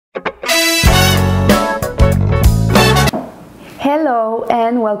Hello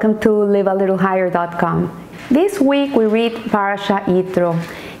and welcome to livealittlehigher.com. This week we read Parashat Yitro.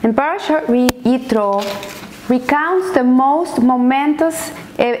 And Parashat Yitro recounts the most momentous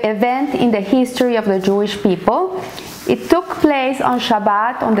event in the history of the Jewish people. It took place on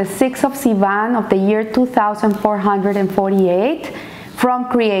Shabbat on the 6th of Sivan of the year 2448 from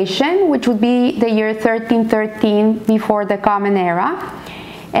creation, which would be the year 1313 before the Common Era.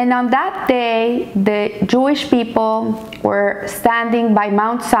 And on that day, the Jewish people were standing by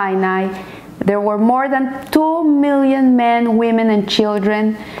Mount Sinai. There were more than 2 million men, women, and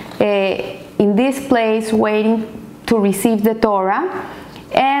children in this place waiting to receive the Torah.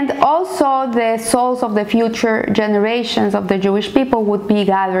 And also the souls of the future generations of the Jewish people would be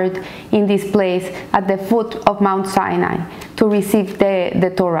gathered in this place at the foot of Mount Sinai to receive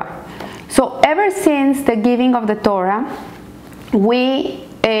the Torah. So ever since the giving of the Torah, we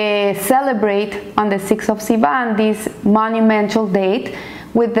celebrate on the 6th of Sivan this monumental date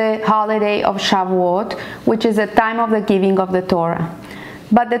with the holiday of Shavuot, which is the time of the giving of the Torah.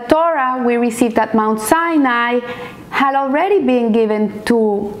 But the Torah we received at Mount Sinai had already been given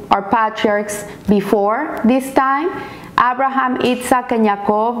to our patriarchs before this time. Abraham, Isaac, and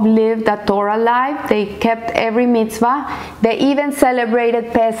Yaakov lived a Torah life. They kept every mitzvah. They even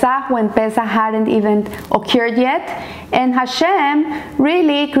celebrated Pesach when Pesach hadn't even occurred yet. And Hashem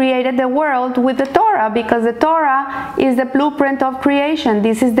really created the world with the Torah, because the Torah is the blueprint of creation.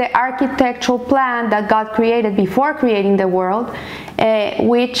 This is the architectural plan that God created before creating the world,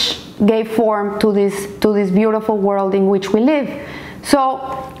 which gave form to this beautiful world in which we live.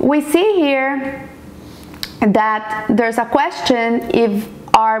 So we see here that there's a question if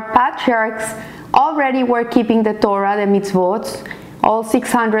our patriarchs already were keeping the Torah, the mitzvot, all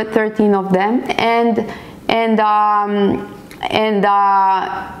 613 of them, and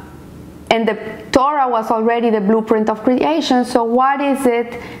the Torah was already the blueprint of creation. So what is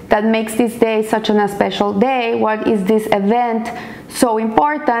it that makes this day such a special day? What is this event so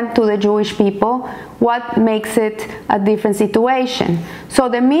important to the Jewish people? What makes it a different situation? So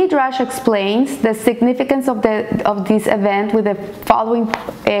the Midrash explains the significance of this event with the following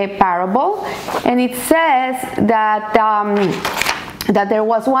parable, and it says that that there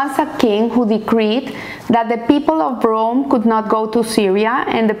was once a king who decreed that the people of Rome could not go to Syria,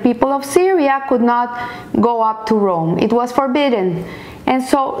 and the people of Syria could not go up to Rome. It was forbidden. And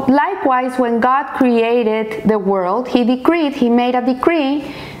so likewise, when God created the world, he made a decree,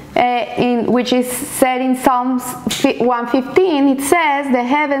 which is said in Psalms 115. It says, the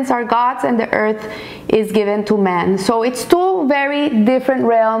heavens are God's and the earth is given to man. So it's two very different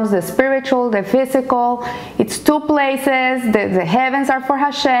realms, the spiritual, the physical. It's two places. The heavens are for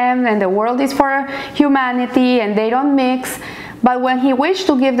Hashem and the world is for humanity, and they don't mix. But when he wished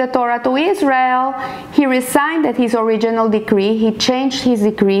to give the Torah to Israel, he resigned his original decree. He changed his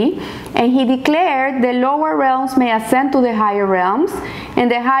decree, and he declared the lower realms may ascend to the higher realms, and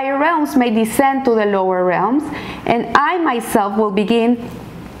the higher realms may descend to the lower realms. And I myself will begin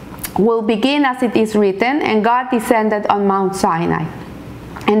as it is written, and God descended on Mount Sinai.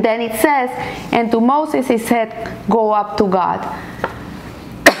 And then it says, and to Moses he said, go up to God.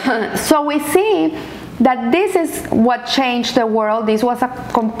 So we see that this is what changed the world. This was a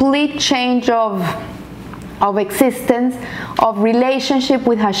complete change of existence, of relationship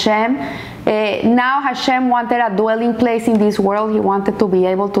with Hashem. Now Hashem wanted a dwelling place in this world. He wanted to be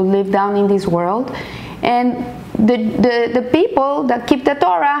able to live down in this world. And the people that keep the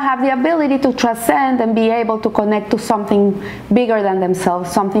Torah have the ability to transcend and be able to connect to something bigger than themselves,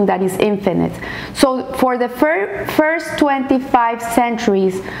 something that is infinite. So for the first 25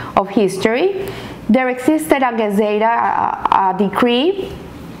 centuries of history, there existed a gezerah, a decree,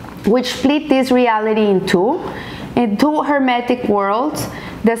 which split this reality in two hermetic worlds,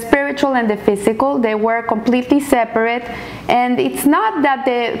 the spiritual and the physical. They were completely separate. And it's not that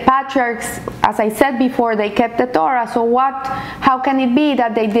the patriarchs, as I said before, they kept the Torah. So how can it be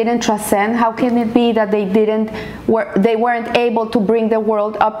that they didn't transcend? How can it be that they weren't able to bring the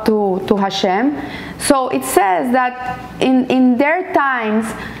world up to Hashem? So it says that in their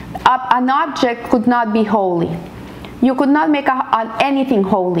times, an object could not be holy. You could not make anything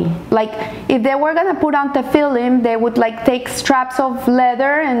holy. Like if they were gonna put on tefillin, they would take straps of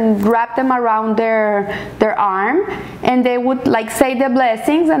leather and wrap them around their arm, and they would say the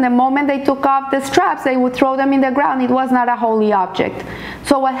blessings, and the moment they took off the straps, they would throw them in the ground. It was not a holy object.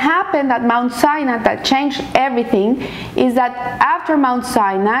 So what happened at Mount Sinai that changed everything is that after Mount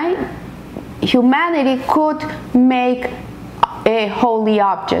Sinai, humanity could make holy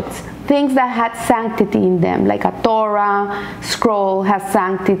objects. things that had sanctity in them, like a Torah scroll has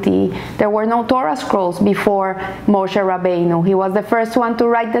sanctity. There were no Torah scrolls before Moshe Rabbeinu. He was the first one to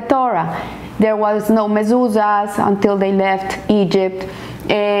write the Torah. There was no mezuzahs until they left Egypt.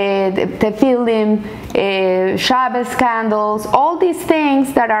 Tefillim, Shabbos candles, all these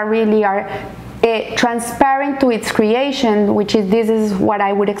things that are really transparent to its creation, which is, this is what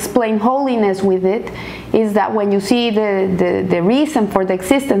I would explain holiness with it, is that when you see the reason for the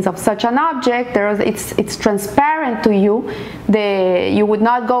existence of such an object, it's transparent to you. You would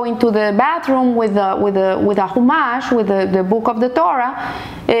not go into the bathroom with a Chumash, with the book of the Torah,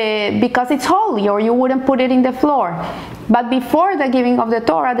 because it's holy, or you wouldn't put it in the floor. But before the giving of the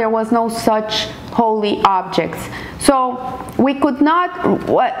Torah, there was no such holy objects. So we could not,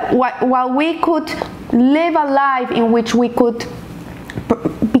 while we could live a life in which we could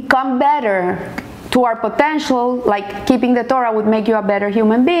become better to our potential, like keeping the Torah would make you a better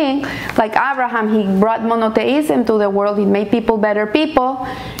human being, like Abraham, he brought monotheism to the world, he made people better people.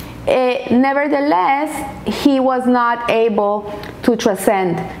 Nevertheless, he was not able to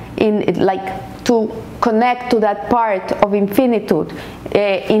transcend, to connect to that part of infinitude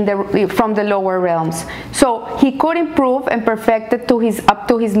from the lower realms. So he could improve and perfect it up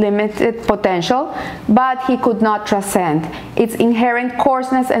to his limited potential, but he could not transcend its inherent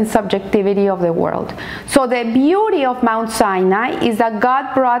coarseness and subjectivity of the world. So the beauty of Mount Sinai is that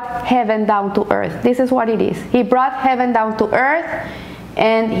God brought heaven down to earth. This is what it is. He brought heaven down to earth,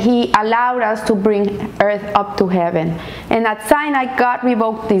 and he allowed us to bring earth up to heaven. And at Sinai, God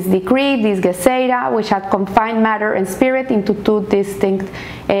revoked this decree, this Gesera, which had confined matter and spirit into two distinct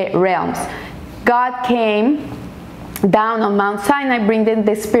realms. God came down on Mount Sinai, bringing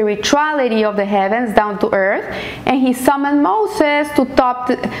the spirituality of the heavens down to earth, and he summoned Moses to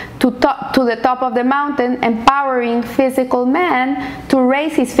the top of the mountain, empowering physical man to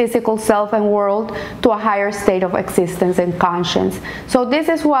raise his physical self and world to a higher state of existence and conscience. So this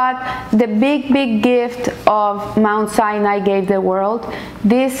is what the big gift of Mount Sinai gave the world.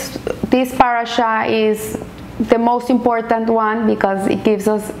 This parasha is the most important one because it gives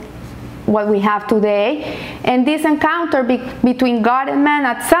us what we have today. And this encounter between God and man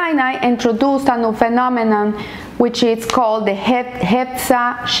at Sinai introduced a new phenomenon, which is called the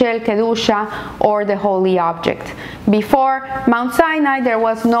Hefza Shel Kedusha, or the holy object. Before Mount Sinai, there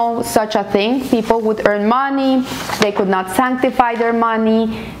was no such a thing. People would earn money, they could not sanctify their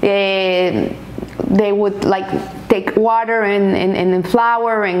money, they would take water and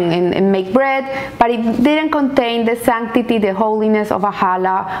flour and make bread, but it didn't contain the sanctity, the holiness of a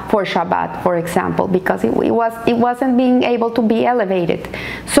challah for Shabbat, for example, because it wasn't being able to be elevated.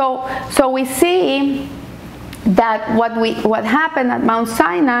 So we see that what happened at Mount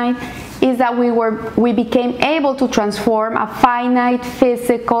Sinai is that we became able to transform a finite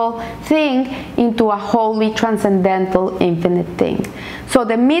physical thing into a holy, transcendental, infinite thing. So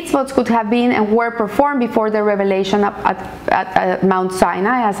the mitzvot could have been and were performed before the revelation at Mount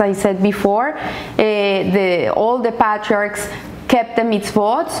Sinai. As I said before, all the patriarchs kept the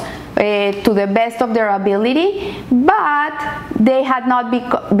mitzvot to the best of their ability, but they had not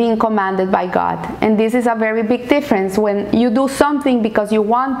been commanded by God. And this is a very big difference. When you do something because you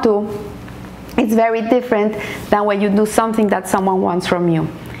want to, it's very different than when you do something that someone wants from you.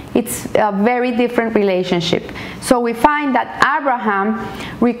 It's a very different relationship. So we find that Abraham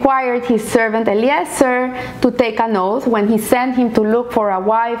required his servant Eliezer to take an oath when he sent him to look for a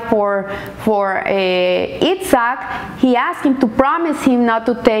wife for Isaac. He asked him to promise him not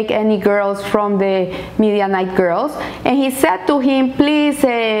to take any girls from the Midianite girls, and he said to him, please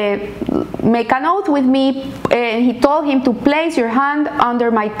make an oath with me, and he told him to place your hand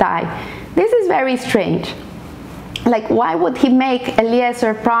under my thigh. This is very strange. Like, why would he make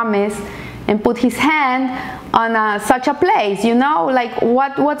Eliezer promise and put his hand on such a place? You know, like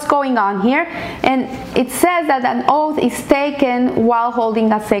what's going on here? And it says that an oath is taken while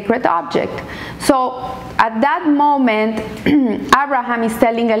holding a sacred object. So at that moment, Abraham is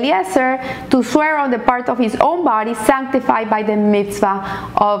telling Eliezer to swear on the part of his own body sanctified by the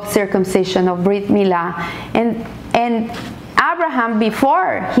mitzvah of circumcision, of Brit Milah. And Abraham,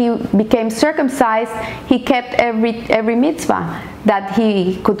 before he became circumcised, he kept every mitzvah that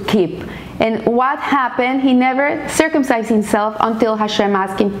he could keep. And what happened? He never circumcised himself until Hashem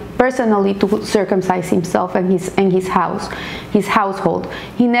asked him personally to circumcise himself and his household.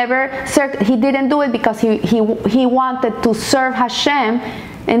 He didn't do it because he wanted to serve Hashem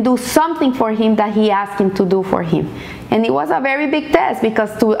and do something for him that he asked him to do for him. And it was a very big test,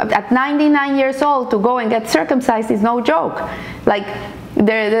 because at 99 years old to go and get circumcised is no joke. Like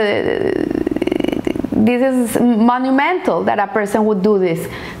the this is monumental that a person would do this.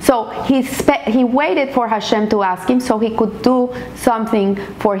 So he waited for Hashem to ask him so he could do something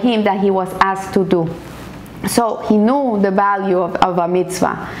for him that he was asked to do. So he knew the value of a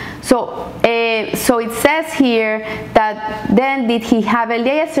mitzvah. So it says here that then did he have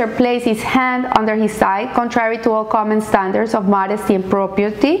Eliezer place his hand under his side, contrary to all common standards of modesty and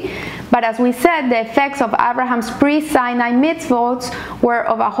propriety. But as we said, the effects of Abraham's pre-Sinai mitzvot were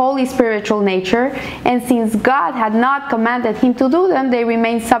of a wholly spiritual nature, and since God had not commanded him to do them, they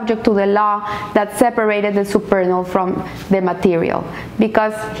remained subject to the law that separated the supernal from the material,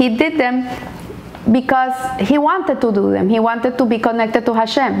 because he did them because he wanted to do them. He wanted to be connected to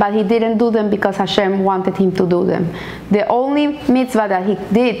Hashem, but he didn't do them because Hashem wanted him to do them. The only mitzvah that he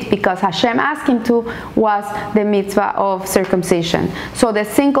did because Hashem asked him to was the mitzvah of circumcision. So the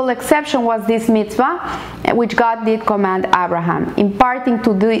single exception was this mitzvah, which God did command Abraham, imparting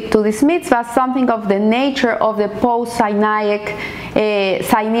to this mitzvah something of the nature of the post-Sinaitic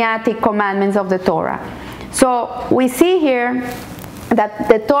commandments of the Torah. So we see here that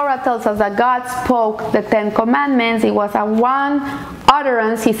the Torah tells us that God spoke the 10 commandments. It was a one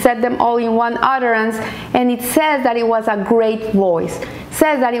utterance. He said them all in one utterance, and it says that it was a great voice. It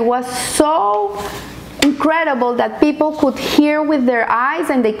says that it was so incredible that people could hear with their eyes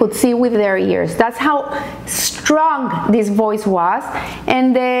and they could see with their ears. That's how strong this voice was.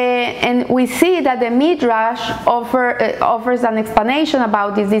 And we see that the Midrash offers an explanation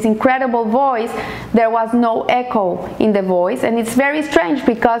about this incredible voice. There was no echo in the voice, and it's very strange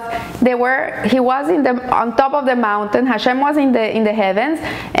because he was on top of the mountain. Hashem was in the heavens,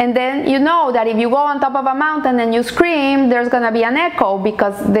 and then you know that if you go on top of a mountain and you scream, there's gonna be an echo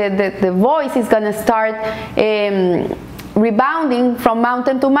because the voice is gonna start rebounding from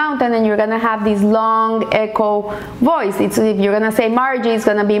mountain to mountain, and you're gonna have this long echo voice. If you're gonna say Margie, it's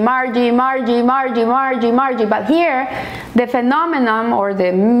gonna be Margie, Margie, Margie, Margie, Margie. But here, the phenomenon or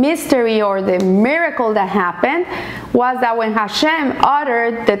the mystery or the miracle that happened was that when Hashem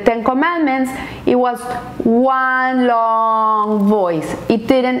uttered the 10 commandments, it was one long voice. It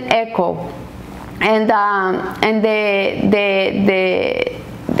didn't echo, and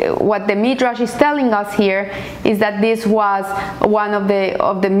what the Midrash is telling us here is that this was one of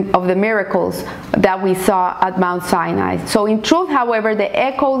the miracles that we saw at Mount Sinai. So in truth, however, the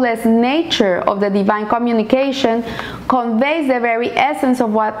echoless nature of the divine communication conveys the very essence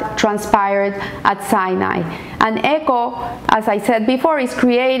of what transpired at Sinai. An echo, as I said before, is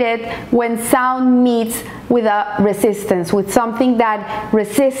created when sound meets with a resistance, with something that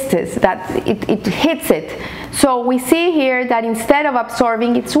resists, that it hits it. So we see here that instead of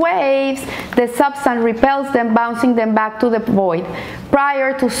absorbing its waves, the substance repels them, bouncing them back to the void.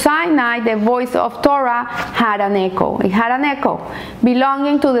 Prior to Sinai, the voice of Torah had an echo. It had an echo.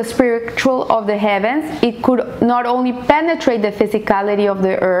 Belonging to the spiritual of the heavens, it could not only penetrate the physicality of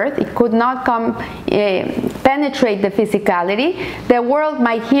the earth, it could not penetrate the physicality. The world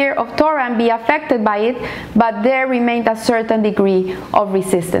might hear of Torah and be affected by it, but there remained a certain degree of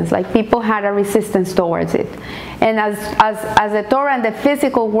resistance. Like people had a resistance towards it. And as the Torah and the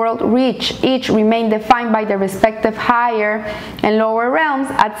physical world each remained defined by the respective higher and lower realms,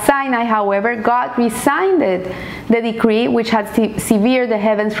 at Sinai, however, God resigned the decree which had severed the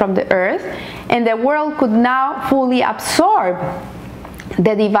heavens from the earth, and the world could now fully absorb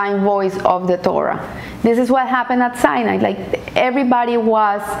the divine voice of the Torah. This is what happened at Sinai. Like everybody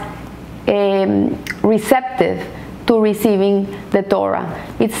was receptive to receiving the Torah.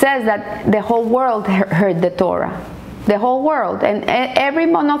 It says that the whole world heard the Torah. The whole world. And every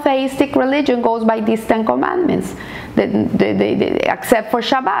monotheistic religion goes by these 10 commandments, except for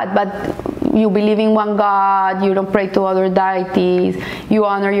Shabbat. But you believe in one God, you don't pray to other deities, you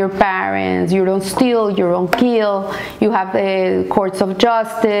honor your parents, you don't steal, you don't kill, you have the courts of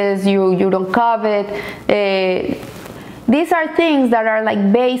justice, you don't covet. These are things that are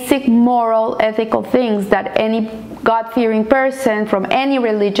like basic moral, ethical things that any God-fearing person from any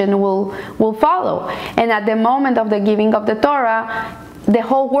religion will follow. And at the moment of the giving of the Torah, the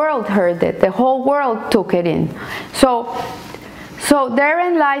whole world heard it. The whole world took it in. So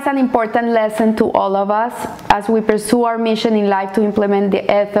therein lies an important lesson to all of us as we pursue our mission in life to implement the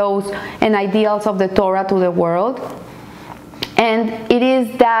ethos and ideals of the Torah to the world. And it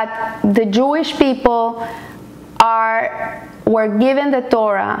is that the Jewish people were given the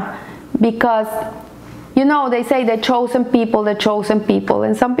Torah because, you know, they say the chosen people,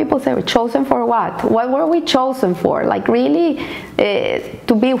 and some people say, we're chosen for what? What were we chosen for? Like really?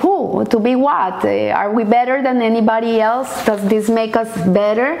 To be who? To be what? Are we better than anybody else? Does this make us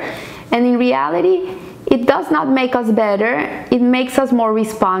better? And in reality, it does not make us better. It makes us more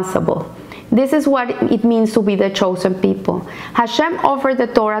responsible. This is what it means to be the chosen people. Hashem offered the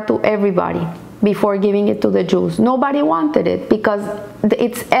Torah to everybody before giving it to the Jews. Nobody wanted it because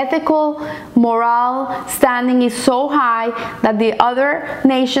its ethical, moral standing is so high that the other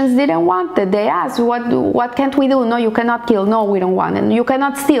nations didn't want it. They asked, what can't we do? No, you cannot kill. No, we don't want it. You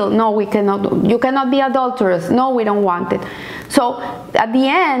cannot steal. No, we cannot. You cannot be adulterous. No, we don't want it. So at the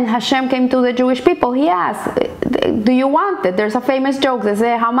end, Hashem came to the Jewish people. He asked, do you want it? There's a famous joke. They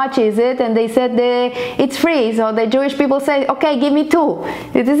say, how much is it? And they said, it's free. So the Jewish people say, okay, give me 2.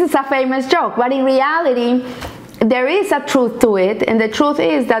 This is a famous joke. But in reality, there is a truth to it. And the truth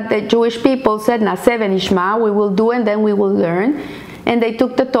is that the Jewish people said, Naseh v'nishma, we will do and then we will learn. And they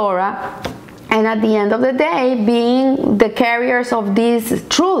took the Torah. And at the end of the day, being the carriers of this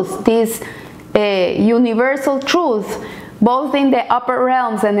truth, this universal truth, both in the upper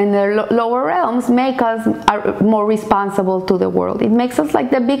realms and in the lower realms, make us more responsible to the world. It makes us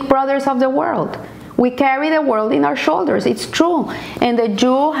like the big brothers of the world. We carry the world in our shoulders. It's true. And the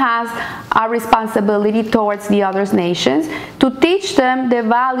Jew has a responsibility towards the other nations to teach them the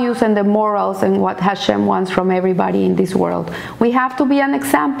values and the morals and what Hashem wants from everybody in this world. We have to be an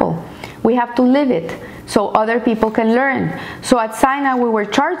example. We have to live it so other people can learn. So at Sinai we were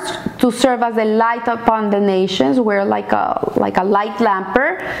charged to serve as a light upon the nations. We're like a light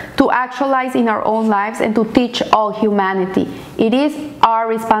lamper to actualize in our own lives and to teach all humanity. It is our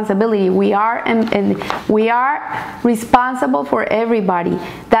responsibility. We are and we are responsible for everybody.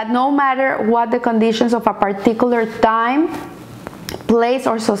 That no matter what the conditions of a particular time, place,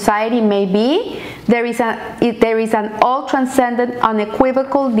 or society may be, there is an all-transcendent,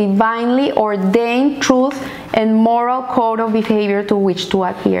 unequivocal, divinely ordained truth and moral code of behavior to which to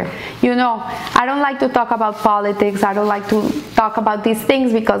adhere. You know, I don't like to talk about politics. I don't like to talk about these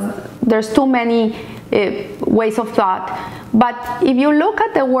things because there's too many ways of thought. But if you look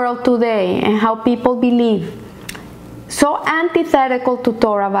at the world today and how people believe, so antithetical to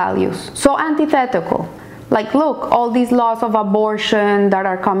Torah values, so antithetical. Like, look, all these laws of abortion that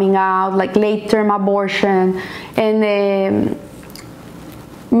are coming out, like late-term abortion, and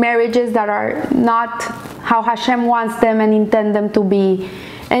marriages that are not how Hashem wants them and intend them to be.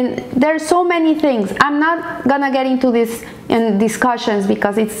 And there's so many things. I'm not gonna get into this in discussions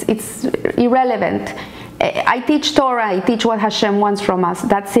because it's irrelevant. I teach Torah, I teach what Hashem wants from us.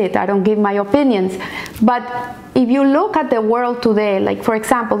 That's it. I don't give my opinions. But if you look at the world today, like for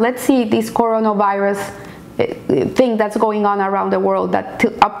example, let's see this coronavirus thing that's going on around the world, that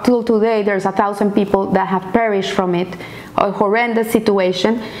up till today there's 1,000 people that have perished from it, a horrendous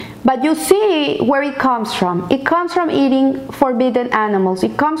situation. But you see where it comes from. It comes from eating forbidden animals.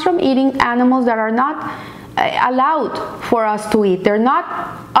 It comes from eating animals that are not allowed for us to eat. They're not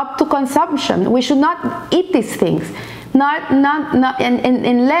up to consumption. We should not eat these things. Unless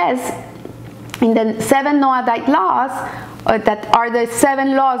in the 7 Noahide laws, that are the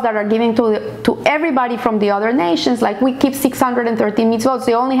 7 laws that are given to everybody from the other nations, like we keep 613 mitzvot,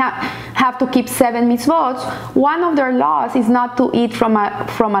 they only have to keep 7 mitzvot. One of their laws is not to eat from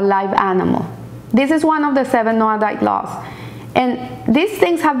a live animal. This is one of the 7 Noahide laws. And these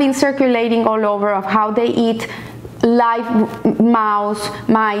things have been circulating all over of how they eat live mice,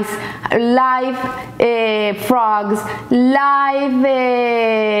 live frogs, live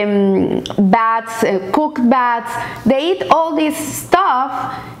bats, cooked bats. They eat all this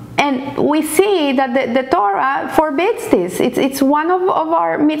stuff, and we see that the Torah forbids this. It's one of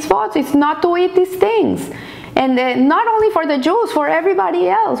our mitzvot. It's not to eat these things. And not only for the Jews, for everybody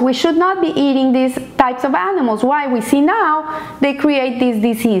else. We should not be eating these types of animals. Why? We see now they create these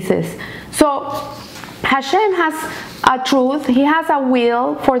diseases. So Hashem has a truth. He has a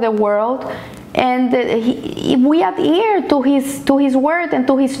will for the world, and we adhere to his word and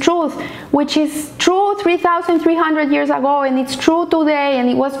to his truth, which is true 3,300 years ago, and it's true today, and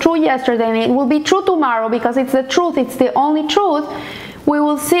it was true yesterday, and it will be true tomorrow because it's the truth. It's the only truth. We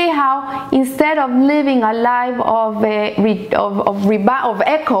will see how instead of living a life of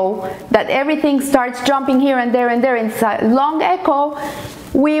echo, that everything starts jumping here and there and there, and it's a long echo,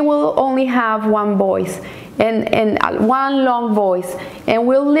 we will only have one voice and one long voice, and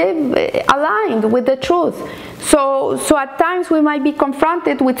we'll live aligned with the truth. So at times we might be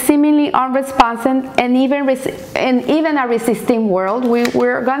confronted with seemingly unresponsive and even a resisting world.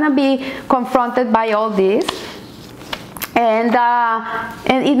 We're gonna be confronted by all this. And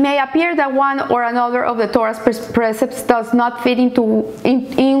it may appear that one or another of the Torah's precepts does not fit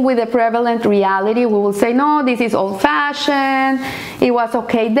in with the prevalent reality. We will say, no, this is old-fashioned. It was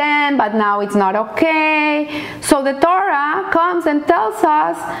okay then, but now it's not okay. So the Torah comes and tells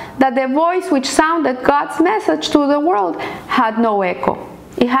us that the voice which sounded God's message to the world had no echo.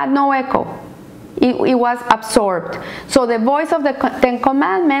 It had no echo. It was absorbed. So the voice of the Ten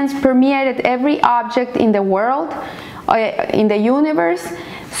Commandments permeated every object in the world, in the universe.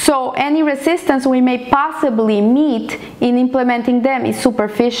 So any resistance we may possibly meet in implementing them is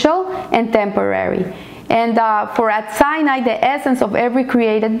superficial and temporary. And for at Sinai, the essence of every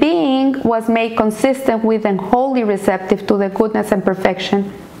created being was made consistent with and wholly receptive to the goodness and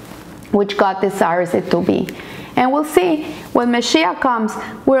perfection which God desires it to be. And we'll see, when Mashiach comes,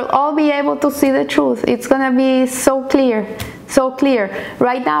 we'll all be able to see the truth. It's going to be so clear, so clear.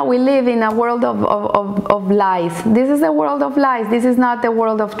 Right now we live in a world of lies. This is a world of lies. This is not the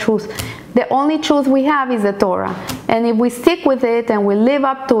world of truth. The only truth we have is the Torah. And if we stick with it and we live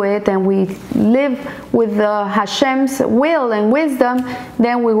up to it and we live with Hashem's will and wisdom,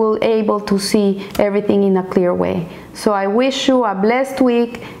 then we will be able to see everything in a clear way. So I wish you a blessed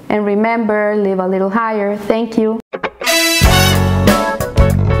week, and remember, live a little higher. Thank you.